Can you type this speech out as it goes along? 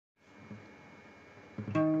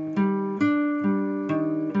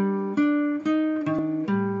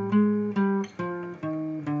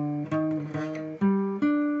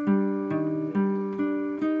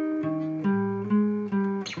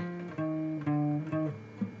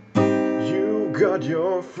got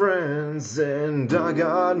your friends and I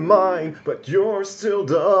got mine, but you're still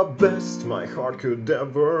the best my heart could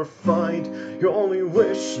ever find. You only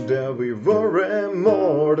wish that we were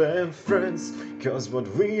more than friends, 'cause what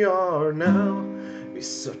we are now is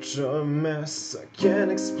such a mess. I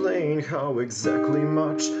can't explain how exactly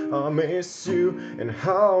much I miss you and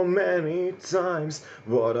how many times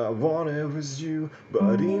what I wanted was you,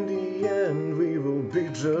 but in the end we will be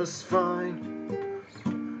just fine,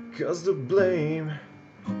 'cause the blame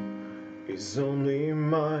is only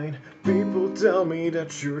mine. People tell me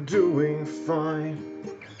that you're doing fine.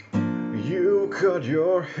 You cut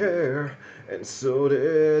your hair and so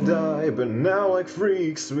did I, but now like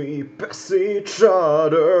freaks we pass each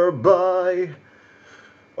other by.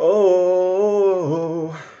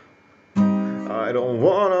 Oh, I don't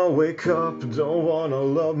wanna wake up, don't wanna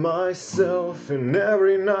love myself, and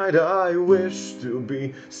every night I wish to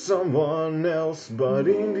be someone else, but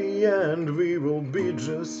in the end we will be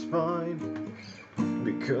just fine,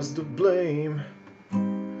 because the blame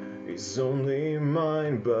is only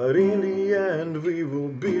mine. But in the end we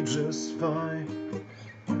will be just fine,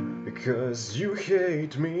 because you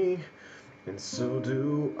hate me and so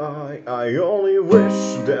do I. I only wish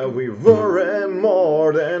that we were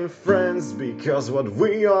more than friends, because what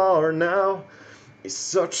we are now is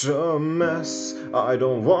such a mess. I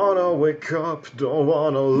don't wanna wake up, don't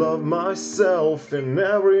wanna love myself, and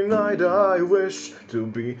every night I wish to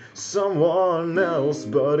be someone else,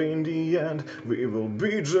 but in the end we will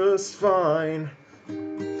be just fine,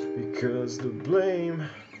 because the blame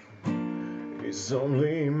is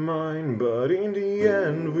only mine. But in the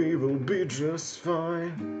end we will be just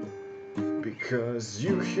fine, because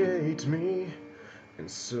you hate me and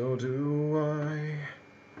so do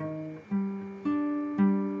I.